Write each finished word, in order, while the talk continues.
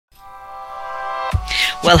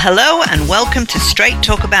Well, hello and welcome to Straight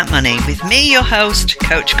Talk About Money with me, your host,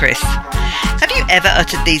 Coach Chris. Have you ever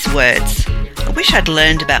uttered these words? I wish I'd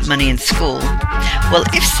learned about money in school. Well,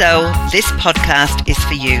 if so, this podcast is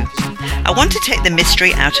for you. I want to take the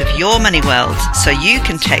mystery out of your money world so you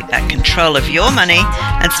can take back control of your money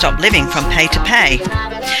and stop living from pay to pay.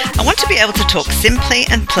 I want to be able to talk simply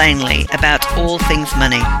and plainly about all things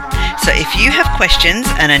money. So if you have questions,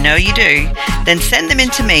 and I know you do, then send them in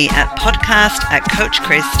to me at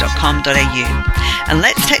podcast@coachchris.com.au. And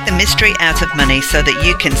let's take the mystery out of money so that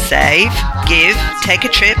you can save, give, take a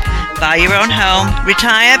trip, buy your own home,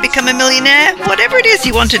 retire, become a millionaire, whatever it is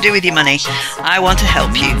you want to do with your money. I want to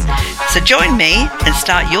help you. So join me and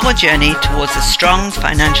start your journey towards a strong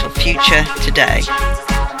financial future today.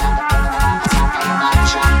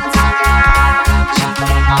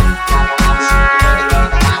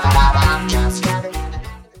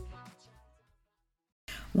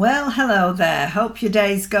 Well, hello there. Hope your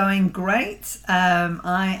day's going great.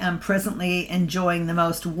 I am presently enjoying the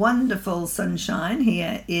most wonderful sunshine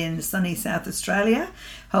here in sunny South Australia.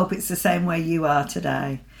 Hope it's the same where you are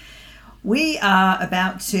today. We are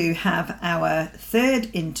about to have our third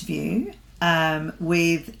interview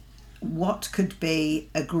with what could be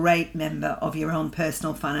a great member of your own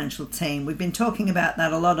personal financial team. We've been talking about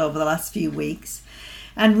that a lot over the last few weeks,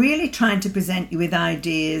 and really trying to present you with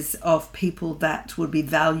ideas of people that would be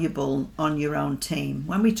valuable on your own team.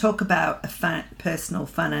 When we talk about a personal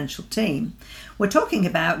financial team, we're talking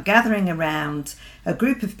about gathering around a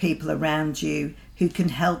group of people around you who can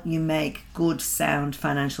help you make good, sound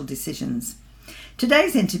financial decisions.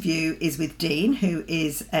 Today's interview is with Dean, who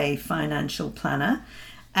is a financial planner,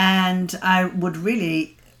 and I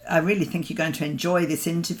really think you're going to enjoy this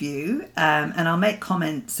interview, and I'll make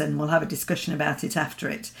comments and we'll have a discussion about it after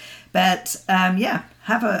it. But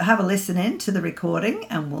have a listen in to the recording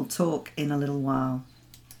and we'll talk in a little while.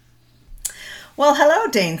 Well, hello,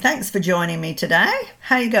 Dean. Thanks for joining me today.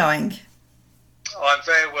 How are you going? Oh, I'm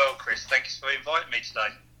very well, Chris. Thanks for inviting me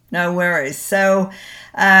today. No worries. So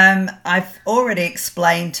I've already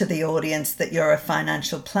explained to the audience that you're a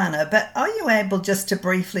financial planner, but are you able just to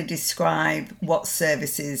briefly describe what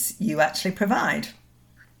services you actually provide?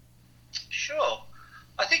 Sure.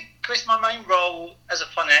 I think, Chris, my main role as a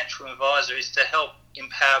financial advisor is to help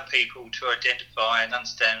empower people to identify and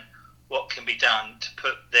understand what can be done to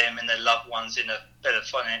put them and their loved ones in a better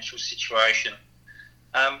financial situation.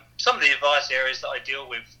 Some of the advice areas that I deal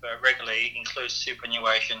with regularly include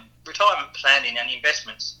superannuation, retirement planning and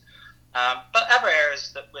investments. But other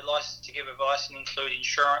areas that we're licensed to give advice in include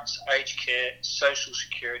insurance, aged care, social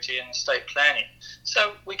security and estate planning.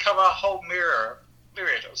 So we cover a whole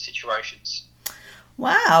myriad of situations.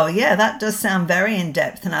 Wow, yeah, that does sound very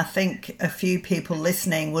in-depth, and I think a few people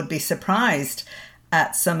listening would be surprised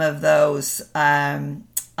at some of those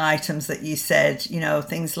items that you said,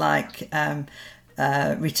 things like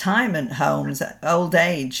retirement homes, old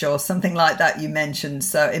age, or something like that you mentioned.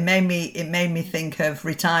 So it made me think of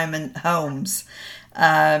retirement homes,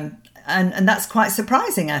 and that's quite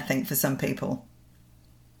surprising, I think, for some people.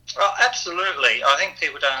 Well, absolutely. I think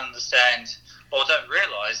people don't understand or don't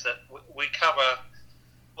realise that we cover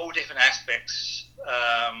all different aspects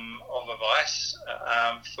of advice,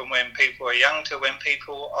 from when people are young to when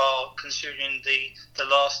people are considering the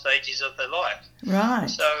last stages of their life. Right.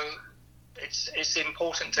 So it's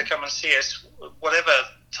important to come and see us whatever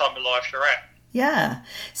time of life you're at. Yeah.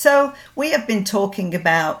 So we have been talking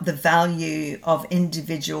about the value of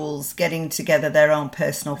individuals getting together their own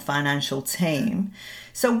personal financial team.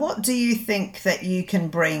 So what do you think that you can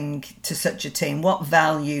bring to such a team? What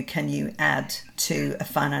value can you add to a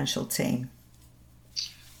financial team?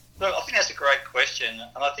 Look, I think that's a great question,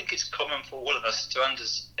 and I think it's common for all of us to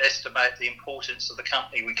underestimate the importance of the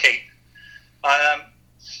company we keep.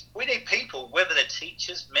 We need people, whether they're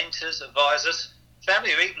teachers, mentors, advisors,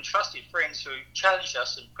 family, or even trusted friends who challenge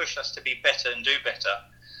us and push us to be better and do better.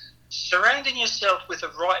 Surrounding yourself with the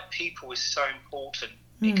right people is so important.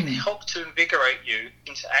 It can help to invigorate you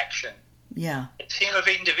into action. Yeah. A team of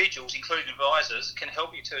individuals, including advisors, can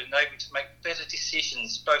help you to enable you to make better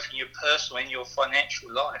decisions, both in your personal and your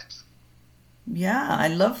financial life. Yeah, I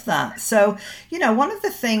love that. So, one of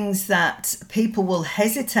the things that people will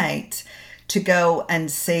hesitate to go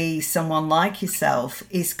and see someone like yourself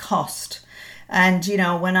is cost. And,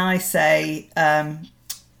 when I say, I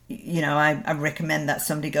recommend that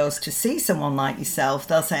somebody goes to see someone like yourself,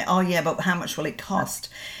 they'll say, oh yeah, but how much will it cost?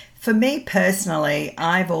 For me personally,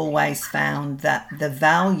 I've always found that the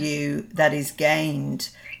value that is gained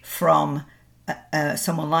from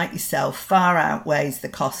someone like yourself far outweighs the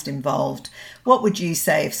cost involved. What would you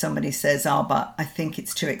say if somebody says, oh, but I think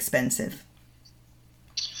it's too expensive?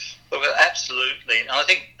 absolutely. And I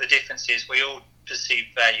think the difference is we all perceive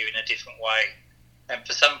value in a different way. And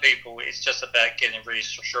for some people, it's just about getting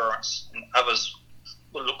reassurance, and others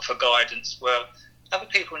will look for guidance. Well, other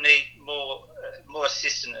people need more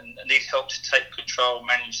assistance and need help to take control,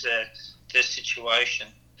 manage their situation.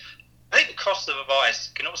 I think the cost of advice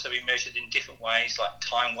can also be measured in different ways, like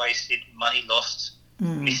time wasted, money lost,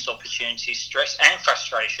 missed opportunities, stress and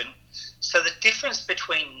frustration. So the difference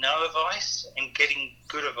between no advice and getting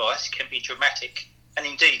good advice can be dramatic and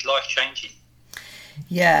indeed life-changing.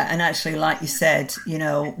 Yeah, and actually, like you said,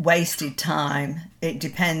 wasted time, it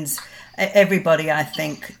depends. Everybody, I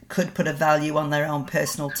think, could put a value on their own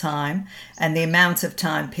personal time, and the amount of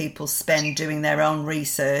time people spend doing their own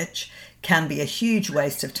research can be a huge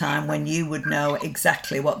waste of time when you would know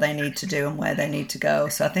exactly what they need to do and where they need to go.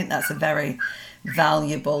 So I think that's a very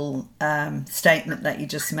valuable statement that you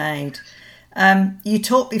just made. You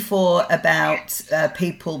talked before about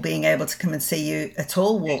people being able to come and see you at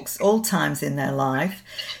all walks, all times in their life.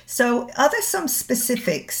 So are there some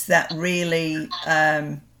specifics that really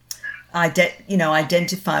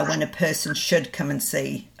identify when a person should come and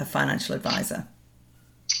see a financial advisor?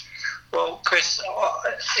 Well, Chris,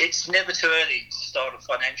 it's never too early to start a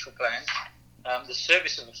financial plan. The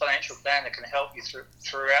service of a financial planner can help you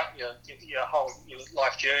throughout your whole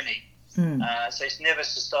life journey. So it's never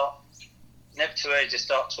too early to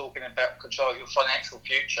start talking about control of your financial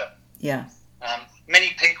future. Yeah.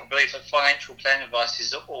 Many people believe that financial plan advice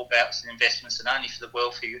is all about investments and only for the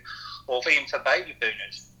wealthy or even for baby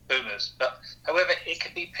boomers. But however, it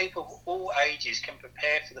can be people of all ages can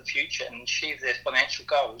prepare for the future and achieve their financial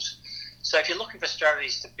goals. So if you're looking for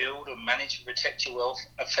strategies to build or manage and protect your wealth,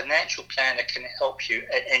 a financial planner can help you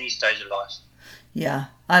at any stage of life. Yeah,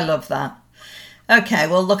 I love that. Okay,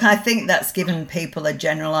 well, look, I think that's given people a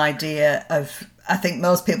general idea of, I think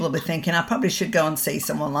most people will be thinking, I probably should go and see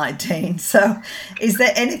someone like Dean. So is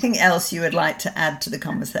there anything else you would like to add to the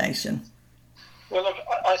conversation? Well, look,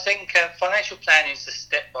 I think financial planning is a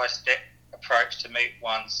step-by-step approach to meet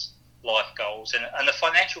one's life goals, and the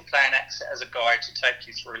financial plan acts as a guide to take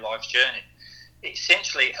you through life's journey. It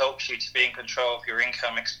essentially helps you to be in control of your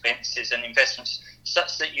income, expenses and investments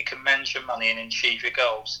such that you can manage your money and achieve your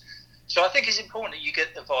goals. So I think it's important that you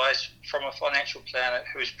get advice from a financial planner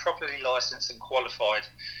who is properly licensed and qualified.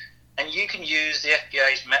 And you can use the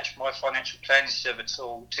FBA's Match My Financial Planning Service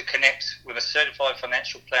tool to connect with a certified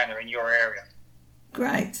financial planner in your area.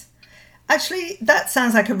 Great. Actually, that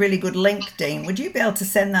sounds like a really good link, Dean. Would you be able to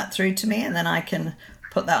send that through to me and then I can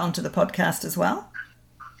put that onto the podcast as well?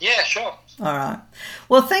 Yeah, sure. All right.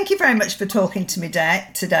 Well, thank you very much for talking to me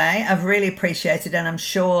today. I've really appreciated it, and I'm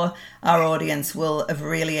sure our audience will have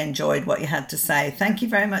really enjoyed what you had to say. Thank you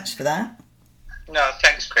very much for that. No,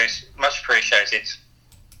 thanks, Chris. Much appreciated.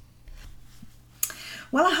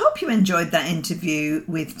 Well, I hope you enjoyed that interview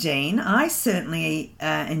with Dean. I certainly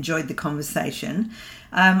enjoyed the conversation.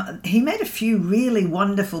 He made a few really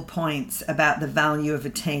wonderful points about the value of a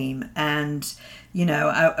team, and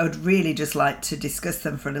I would really just like to discuss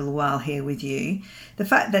them for a little while here with you. The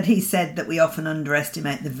fact that he said that we often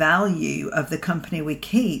underestimate the value of the company we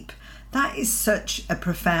keep, that is such a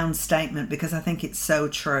profound statement, because I think it's so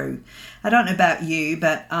true. I don't know about you,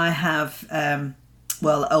 but I have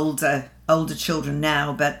older children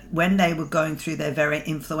now, but when they were going through their very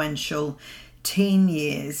influential teen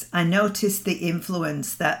years, I noticed the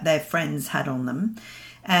influence that their friends had on them,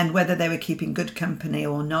 and whether they were keeping good company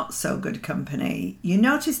or not so good company, you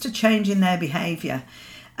noticed a change in their behaviour.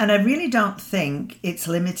 And I really don't think it's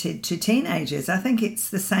limited to teenagers. I think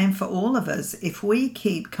it's the same for all of us. If we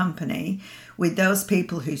keep company with those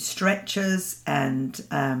people who stretch us and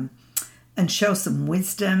show some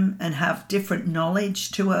wisdom and have different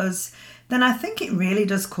knowledge to us, then I think it really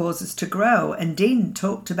does cause us to grow. And Dean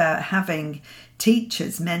talked about having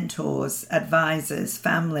teachers, mentors, advisors,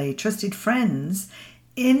 family, trusted friends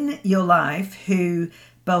in your life who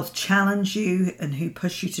both challenge you and who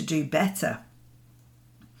push you to do better.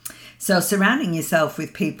 So surrounding yourself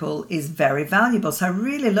with people is very valuable. So I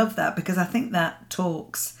really love that, because I think that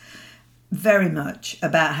talks very much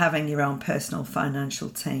about having your own personal financial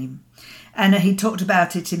team. And he talked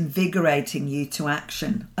about it invigorating you to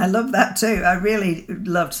action. I love that too. I really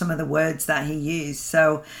loved some of the words that he used.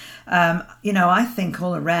 So, I think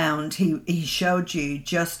all around he showed you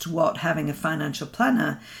just what having a financial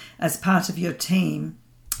planner as part of your team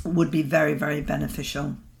would be very, very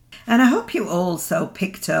beneficial. And I hope you also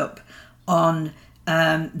picked up on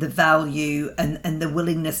the value and the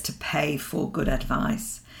willingness to pay for good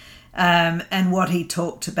advice. And what he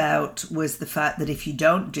talked about was the fact that if you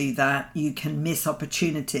don't do that, you can miss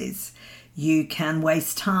opportunities, you can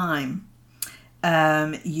waste time,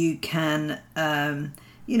 you can,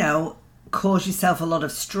 cause yourself a lot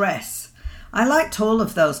of stress. I liked all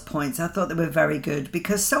of those points. I thought they were very good,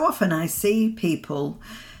 because so often I see people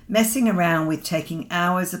messing around with taking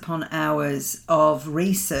hours upon hours of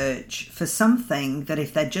research for something that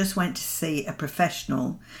if they just went to see a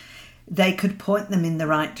professional, they could point them in the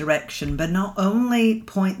right direction, but not only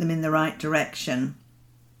point them in the right direction,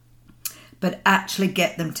 but actually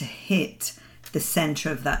get them to hit the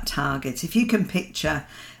center of that target. If you can picture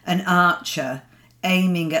an archer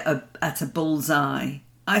aiming at a bullseye,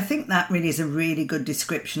 I think that really is a really good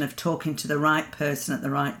description of talking to the right person at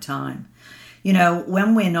the right time.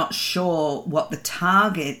 When we're not sure what the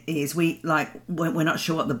target is, we're not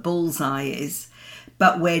sure what the bullseye is,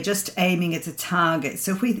 but we're just aiming at a target.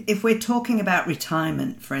 So if we're talking about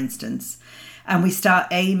retirement, for instance, and we start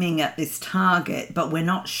aiming at this target, but we're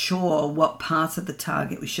not sure what part of the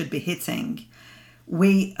target we should be hitting,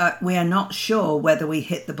 we are not sure whether we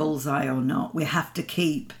hit the bullseye or not. We have to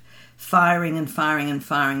keep firing and firing and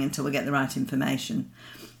firing until we get the right information.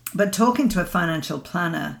 But talking to a financial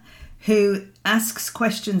planner who asks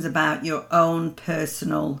questions about your own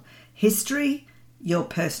personal history, your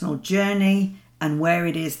personal journey, and where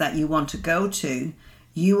it is that you want to go to,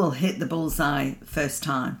 you will hit the bullseye first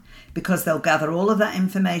time, because they'll gather all of that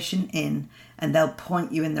information in and they'll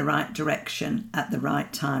point you in the right direction at the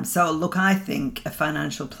right time. So look, I think a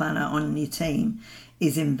financial planner on your team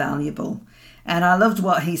is invaluable. And I loved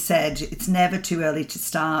what he said. It's never too early to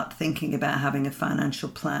start thinking about having a financial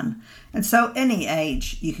plan. And so any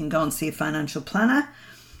age, you can go and see a financial planner.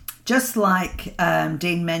 Just like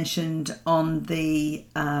Dean mentioned on the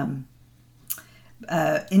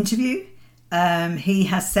interview, he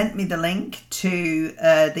has sent me the link to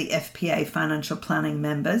the FPA Financial Planning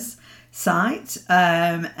members site.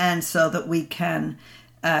 And so that we can...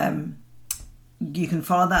 you can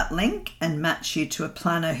follow that link and match you to a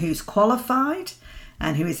planner who's qualified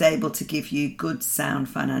and who is able to give you good, sound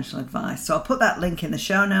financial advice. So I'll put that link in the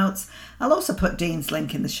show notes. I'll also put Dean's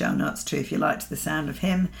link in the show notes too, if you liked the sound of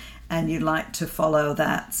him and you'd like to follow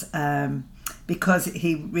that, because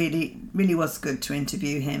he really was good to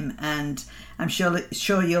interview him, and I'm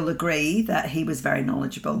sure you'll agree that he was very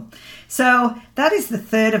knowledgeable. So that is the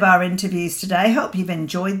third of our interviews today. Hope you've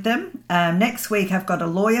enjoyed them. Next week I've got a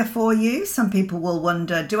lawyer for you. Some people will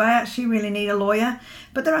wonder, do I actually really need a lawyer?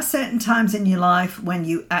 But there are certain times in your life when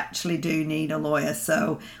you actually do need a lawyer.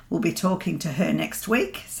 So we'll be talking to her next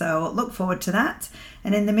week. So look forward to that.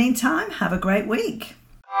 And in the meantime, have a great week.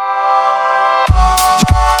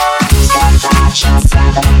 Just